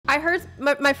I heard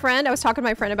my friend, I was talking to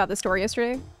my friend about the story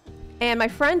yesterday, and my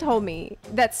friend told me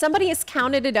that somebody has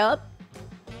counted it up,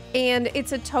 and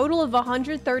it's a total of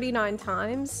 139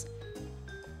 times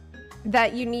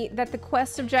that that the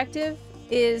quest objective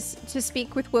is to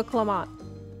speak with WUK LAMAT.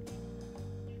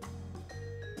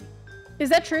 Is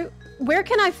that true? Where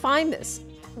can I find this?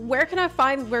 Where can I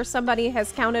find where somebody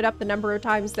has counted up the number of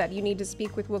times that you need to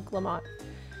speak with WUK LAMAT?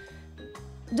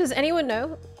 Does anyone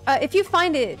know? If you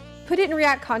find it, put it in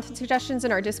React content suggestions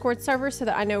in our Discord server so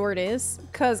that I know where it is,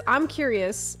 because I'm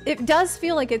curious. It does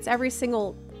feel like it's every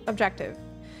single objective.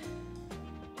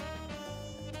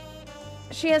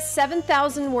 She has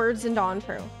 7,000 words in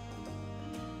Dawntrail.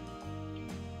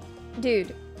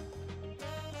 Dude.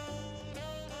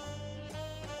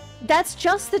 That's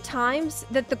just the times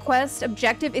that the quest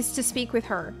objective is to speak with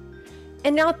her.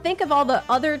 And now think of all the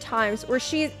other times where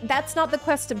that's not the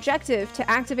quest objective to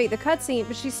activate the cutscene,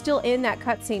 but she's still in that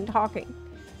cutscene talking.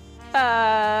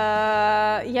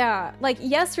 Yeah. Like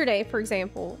yesterday, for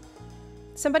example,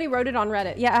 somebody wrote it on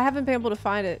Reddit. Yeah, I haven't been able to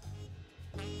find it.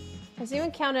 Has anyone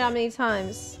counted how many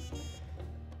times?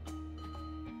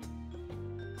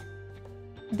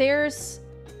 There's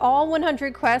all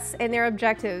 100 quests and their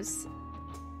objectives.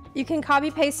 You can copy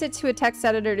paste it to a text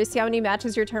editor to see how many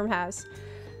matches your term has.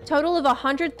 Total of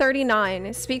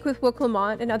 139 speak with WUK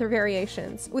LAMAT and other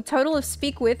variations, with total of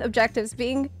speak with objectives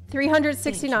being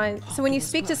 369. So when you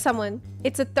speak to someone,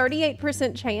 it's a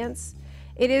 38% chance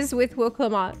it is with WUK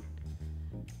LAMAT.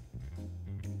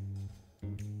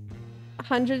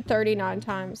 139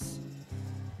 times.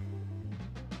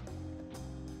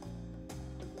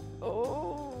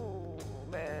 Oh,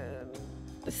 man.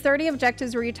 30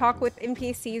 objectives where you talk with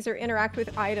NPCs or interact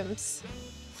with items.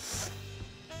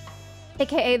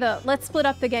 AKA the, let's split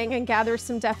up the gang and gather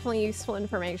some definitely useful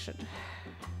information.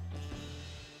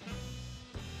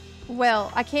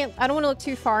 Well, I don't want to look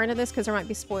too far into this because there might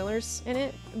be spoilers in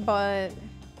it, but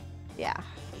yeah.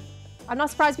 I'm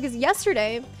not surprised because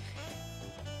yesterday,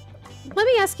 let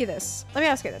me ask you this.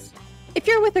 If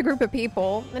you're with a group of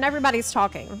people and everybody's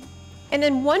talking, and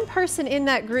then one person in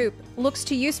that group looks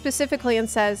to you specifically and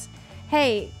says,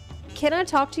 hey, can I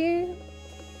talk to you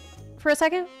for a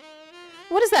second?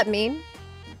 What does that mean?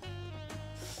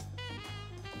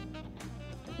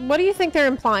 What do you think they're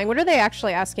implying? What are they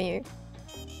actually asking you?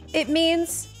 It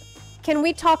means, can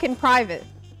we talk in private?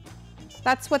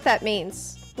 That's what that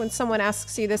means when someone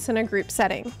asks you this in a group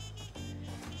setting.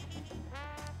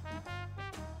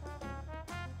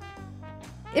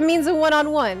 It means a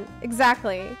one-on-one.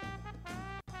 Exactly.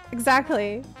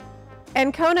 Exactly.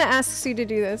 And Kona asks you to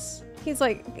do this. He's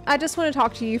like, I just want to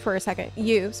talk to you for a second.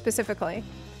 You, specifically.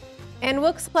 And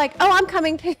WUK's like, oh, I'm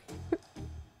coming too.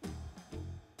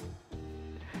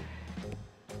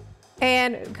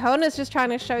 And Kona's just trying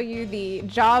to show you the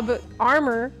job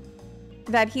armor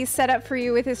that he's set up for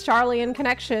you with his Charlian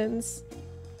connections.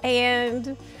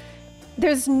 And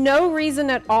there's no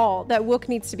reason at all that WUK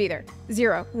needs to be there.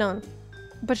 Zero. None.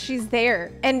 But she's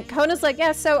there. And Kona's like,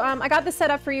 yeah, so I got this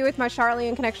set up for you with my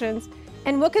Charlian connections.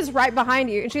 And WUK is right behind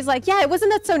you. And she's like, yeah,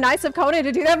 wasn't that so nice of Kona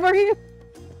to do that for you?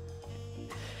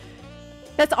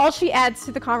 That's all she adds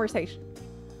to the conversation.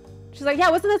 She's like, yeah,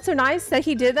 wasn't that so nice that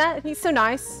he did that? He's so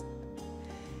nice.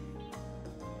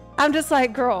 I'm just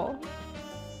like, girl.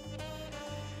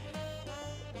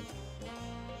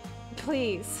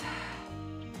 Please.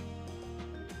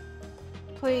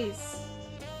 Please.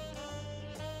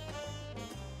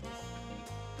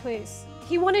 Please.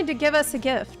 He wanted to give us a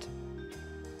gift.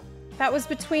 That was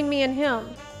between me and him.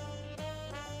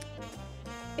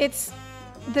 It's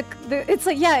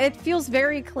like, yeah, it feels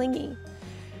very clingy.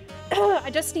 I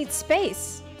just need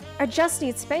space. I just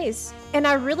need space. And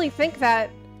I really think that,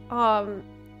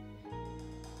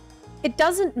 it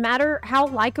doesn't matter how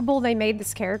likable they made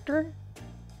this character.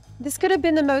 This could have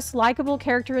been the most likable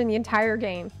character in the entire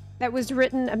game. That was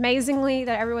written amazingly,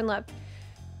 that everyone loved.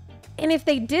 And if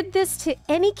they did this to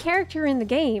any character in the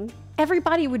game,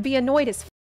 everybody would be annoyed as f.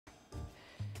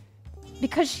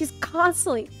 Because she's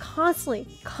constantly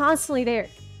there.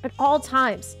 At all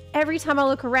times. Every time I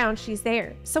look around, she's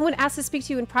there. Someone asks to speak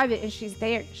to you in private and she's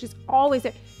there. She's always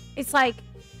there. It's like,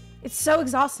 it's so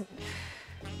exhausting.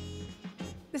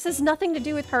 This has nothing to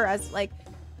do with her as like,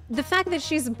 the fact that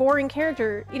she's a boring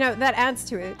character, you know, that adds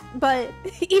to it. But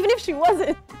even if she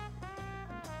wasn't,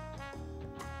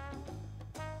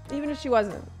 even if she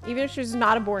was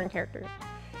not a boring character,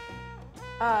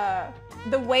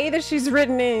 the way that she's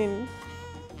written in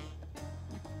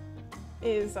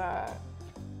is,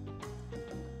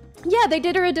 yeah, they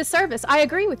did her a disservice. I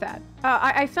agree with that.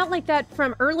 I felt like that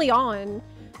from early on.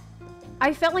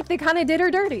 I felt like they kind of did her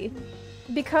dirty.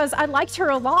 because I liked her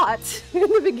a lot in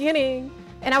the beginning,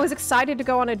 and I was excited to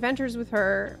go on adventures with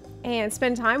her and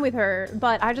spend time with her,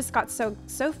 but I just got so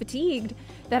fatigued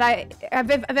that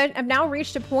I've now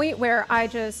reached a point where I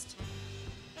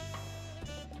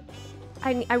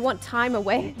want time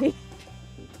away.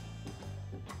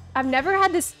 I've never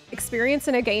had this experience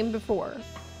in a game before.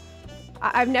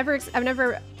 I've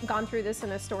never gone through this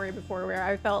in a story before where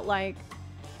I felt like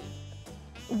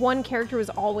one character was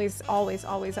always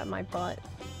at my butt.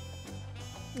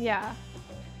 Yeah.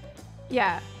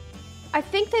 Yeah. I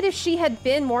think that if she had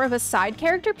been more of a side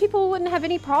character, people wouldn't have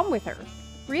any problem with her.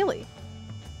 Really.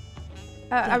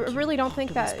 I really don't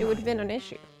think that it would have been an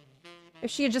issue.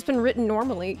 If she had just been written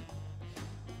normally.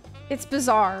 It's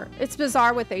bizarre. It's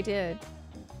bizarre what they did.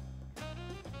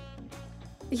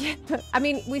 Yeah, I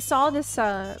mean, we saw this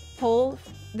poll,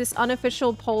 this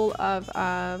unofficial poll of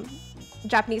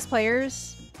Japanese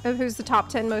players of who's the top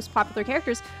 10 most popular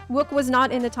characters. WUK was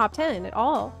not in the top 10 at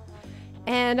all.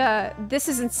 And this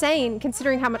is insane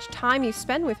considering how much time you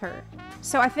spend with her.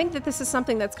 So I think that this is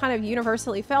something that's kind of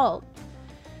universally felt.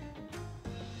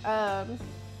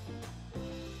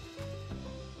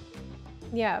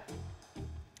 Yeah.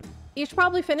 You should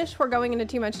probably finish before going into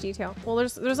too much detail. Well,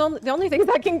 there's only the only things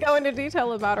I can go into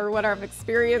detail about are what I've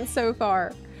experienced so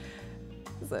far.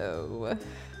 So,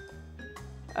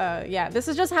 yeah, this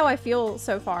is just how I feel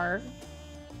so far.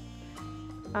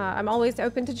 I'm always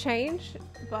open to change,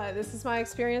 but this is my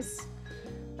experience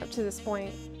up to this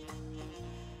point.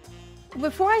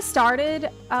 Before I started,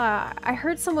 I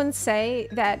heard someone say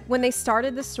that when they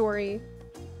started the story,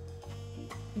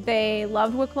 they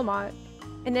loved WUK LAMAT,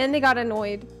 and then they got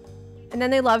annoyed. And then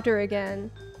they loved her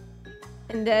again.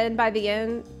 And then by the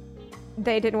end,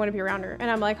 they didn't want to be around her.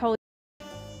 And I'm like, holy...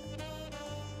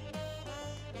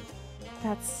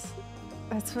 That's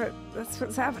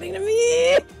what's happening to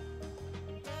me!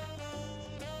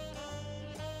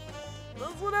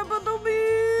 That's what happened to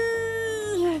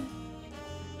me!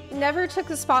 Never took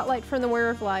the spotlight from the Wearer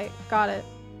of Light. Got it.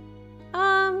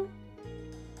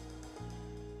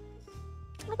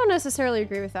 I don't necessarily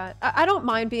agree with that. I don't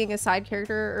mind being a side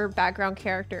character or background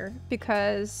character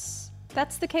because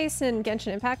that's the case in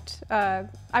Genshin Impact.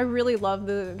 I really love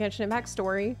the Genshin Impact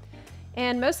story.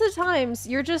 And most of the times,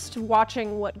 you're just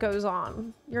watching what goes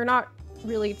on. You're not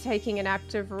really taking an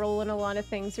active role in a lot of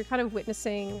things. You're kind of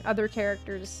witnessing other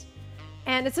characters.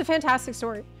 And it's a fantastic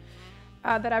story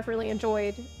that I've really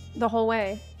enjoyed the whole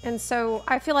way. And so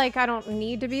I feel like I don't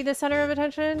need to be the center of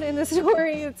attention in the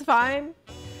story. It's fine.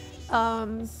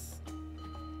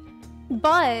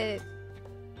 But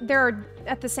there are,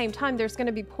 at the same time, there's going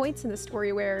to be points in the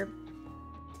story where,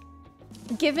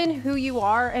 given who you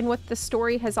are and what the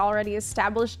story has already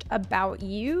established about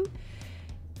you,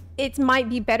 it might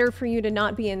be better for you to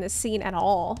not be in this scene at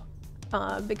all,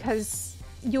 because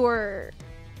your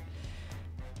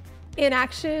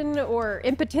inaction or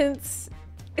impotence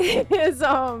is,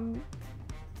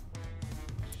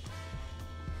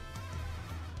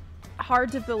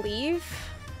 hard to believe.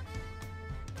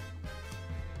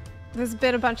 There's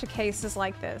been a bunch of cases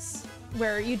like this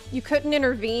where you couldn't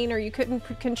intervene or you couldn't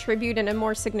contribute in a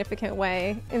more significant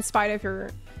way in spite of your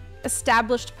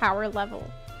established power level.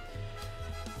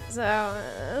 So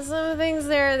some things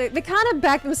there, they kind of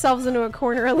back themselves into a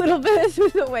corner a little bit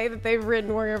with the way that they've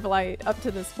written Warrior of Light up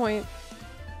to this point.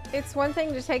 It's one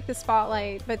thing to take the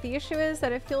spotlight, but the issue is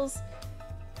that it feels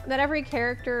that every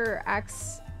character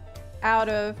acts out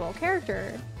of, well,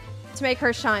 character to make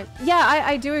her shine. Yeah,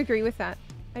 I do agree with that.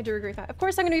 I do agree with that. Of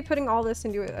course, I'm going to be putting all this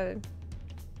into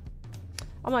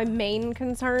all my main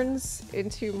concerns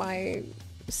into my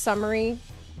summary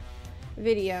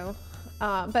video.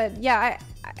 But yeah,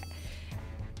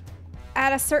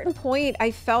 at a certain point,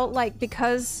 I felt like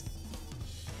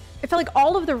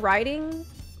all of the writing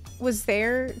was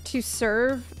there to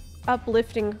serve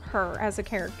uplifting her as a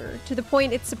character to the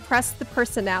point it suppressed the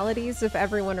personalities of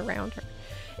everyone around her.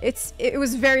 It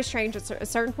was very strange at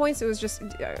certain points. It was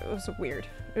weird.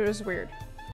 It was weird.